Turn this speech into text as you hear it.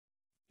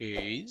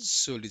Okay,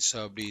 so let's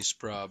have this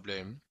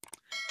problem.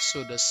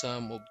 So the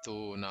sum of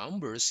two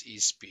numbers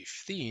is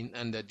 15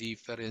 and the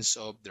difference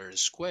of their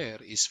square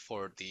is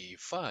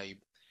 45.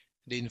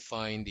 Then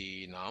find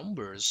the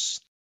numbers.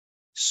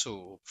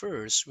 So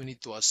first, we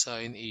need to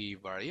assign a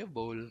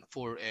variable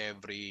for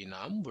every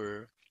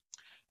number.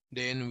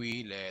 Then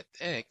we let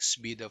x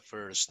be the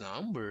first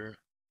number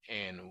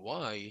and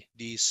y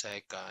the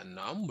second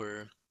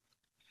number.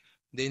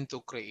 Then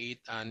to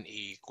create an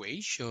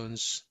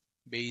equations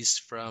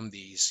based from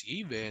this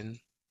given.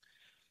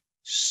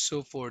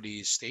 So for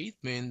the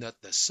statement that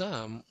the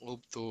sum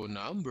of two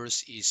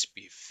numbers is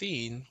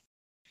 15,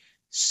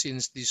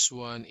 since this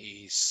one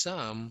is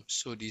sum,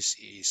 so this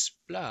is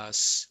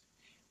plus,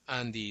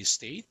 and the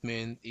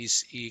statement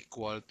is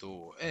equal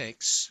to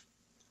x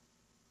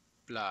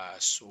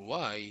plus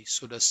y,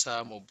 so the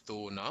sum of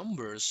two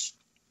numbers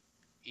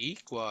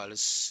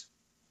equals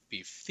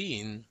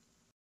 15.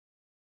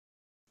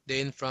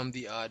 Then from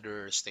the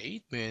other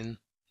statement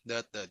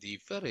that the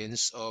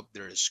difference of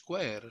their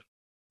square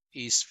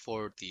is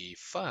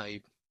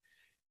 45,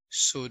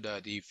 so the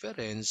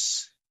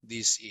difference,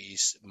 this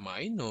is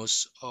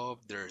minus of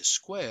their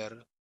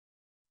square,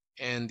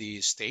 and the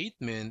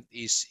statement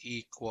is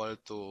equal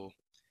to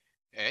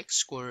x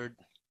squared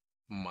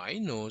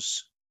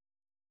minus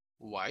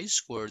y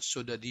squared,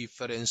 so the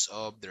difference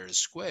of their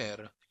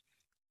square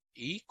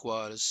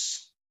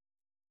equals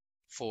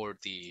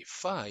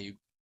 45.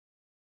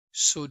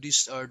 So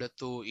these are the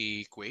two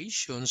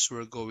equations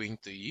we're going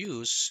to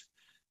use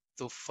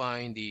to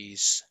find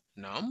these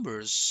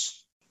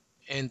numbers.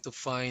 And to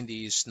find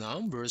these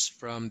numbers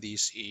from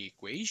these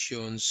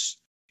equations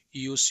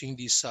using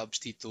the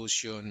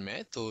substitution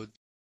method.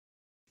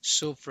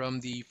 So from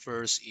the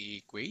first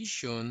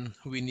equation,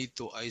 we need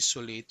to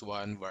isolate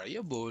one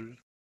variable.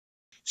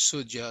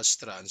 So just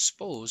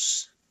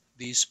transpose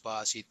this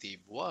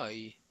positive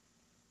y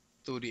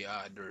to the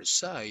other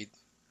side.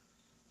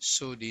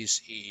 So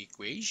this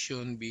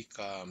equation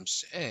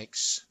becomes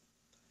x,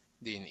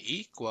 then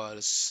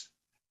equals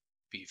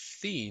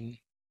 15,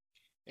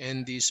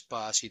 and this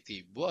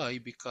positive y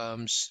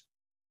becomes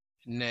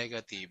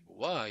negative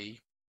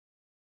y.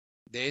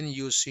 Then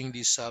using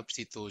the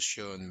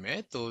substitution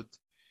method,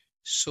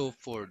 so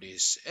for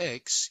this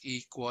x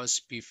equals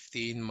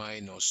 15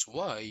 minus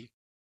y,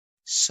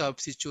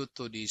 substitute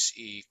to this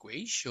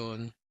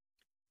equation.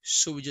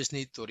 So we just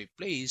need to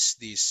replace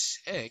this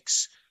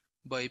x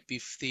by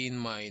 15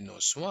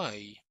 minus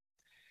y.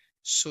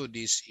 So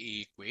this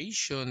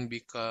equation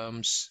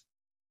becomes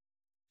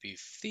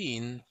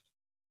 15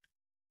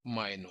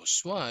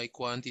 minus y,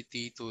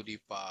 quantity to the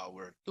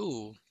power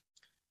 2,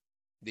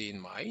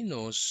 then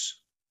minus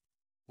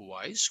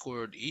y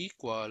squared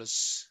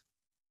equals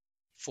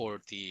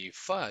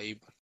 45.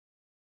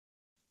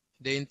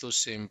 Then to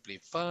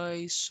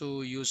simplify,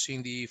 so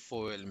using the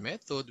FOIL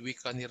method, we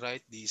can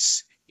rewrite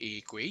this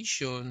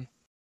equation.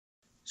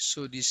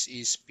 So this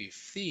is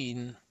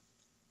 15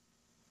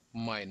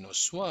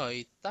 minus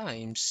y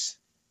times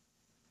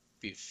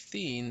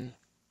 15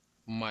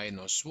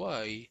 minus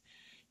y.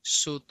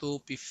 So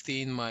to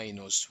 15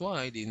 minus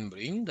y, then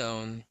bring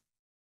down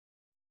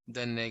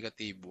the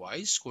negative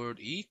y squared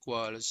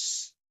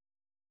equals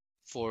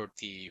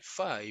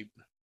 45.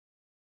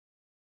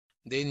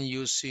 Then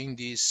using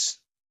this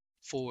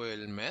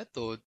FOIL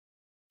method,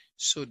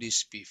 so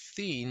this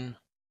 15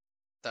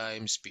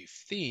 times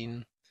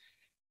 15,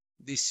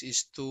 this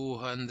is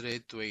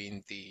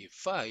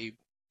 225,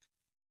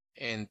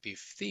 and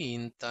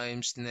 15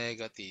 times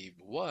negative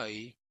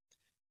y,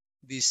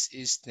 this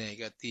is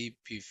negative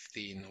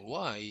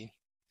 15y.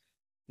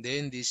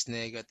 Then this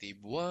negative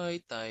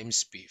y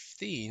times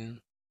 15,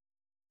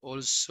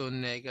 also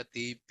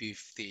negative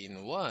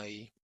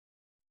 15y,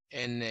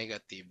 and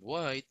negative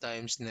y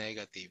times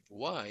negative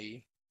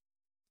y,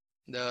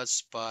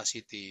 that's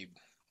positive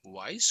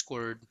y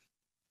squared.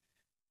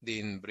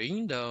 Then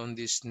bring down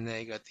this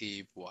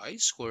negative y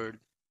squared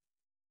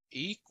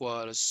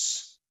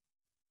equals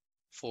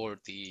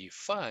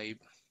 45.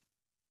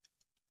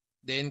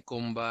 Then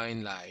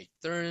combine like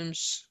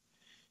terms.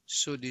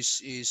 So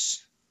this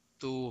is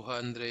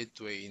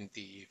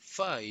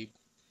 225.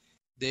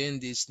 Then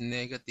this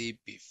negative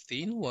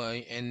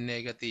 15y and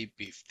negative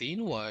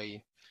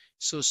 15y.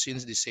 So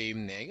since the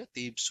same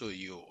negative, so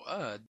you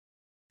add.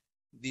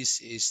 This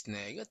is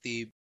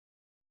negative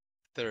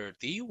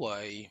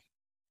 30y.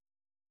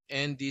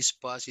 And this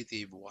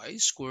positive y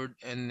squared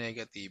and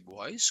negative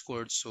y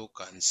squared, so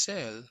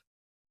cancel.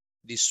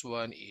 This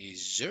one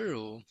is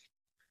 0,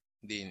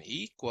 then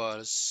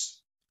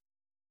equals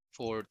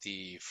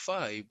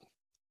 45.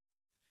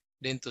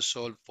 Then to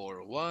solve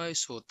for y,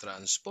 so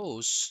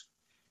transpose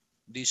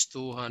this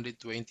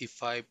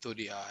 225 to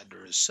the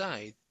other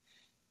side.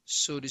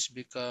 So this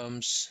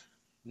becomes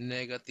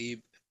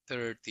negative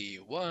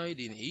 30y,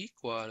 then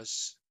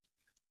equals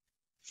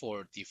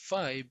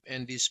 45,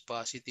 and this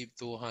positive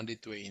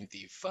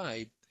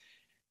 225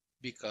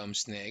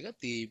 becomes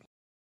negative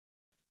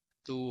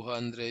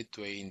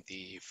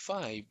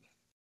 225.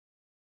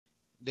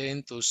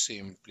 Then to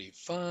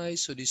simplify,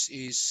 so this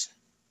is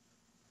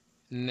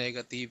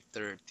negative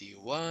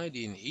 30y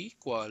then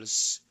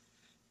equals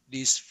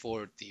this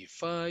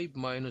 45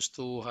 minus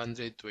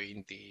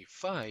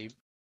 225.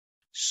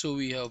 So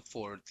we have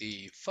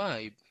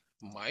 45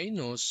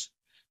 minus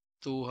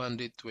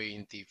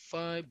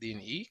 225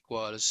 then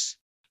equals,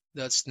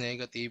 that's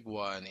negative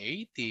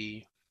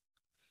 180.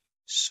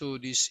 So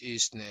this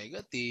is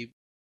negative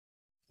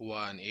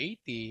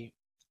 180.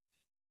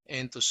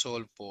 And to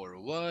solve for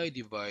y,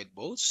 divide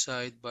both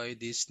sides by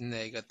this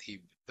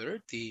negative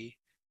 30.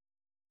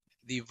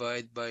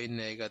 Divide by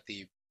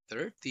negative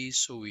 30.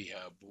 So we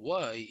have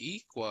y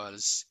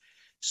equals,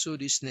 so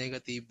this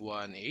negative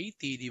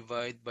 180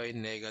 divide by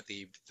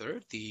negative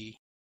 30.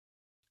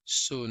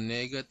 So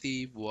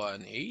negative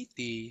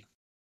 180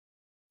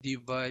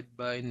 divide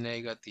by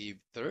negative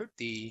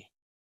 30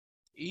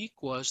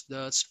 equals,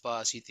 that's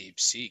positive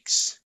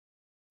 6.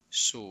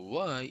 So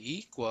y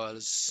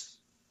equals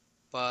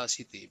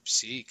positive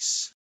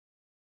 6.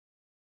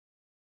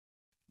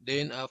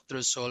 Then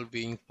after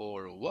solving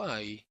for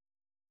y,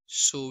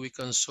 so we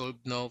can solve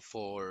now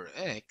for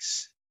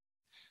x.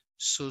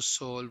 So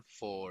solve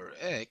for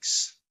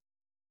x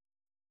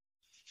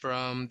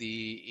from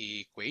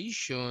the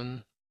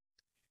equation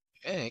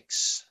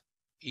x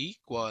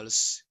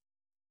equals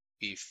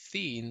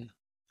 15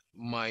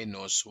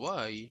 minus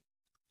y.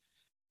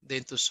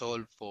 Then to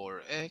solve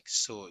for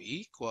x, so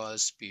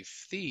equals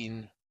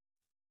 15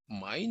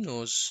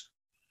 minus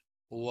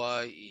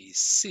y is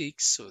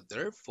 6. So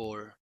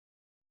therefore,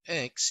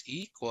 x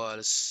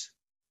equals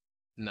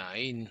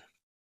 9.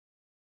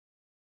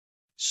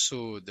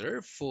 So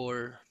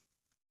therefore,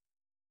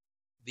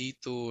 the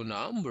two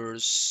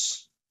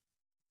numbers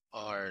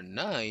are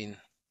 9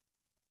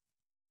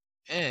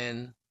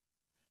 and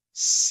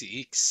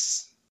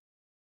 6.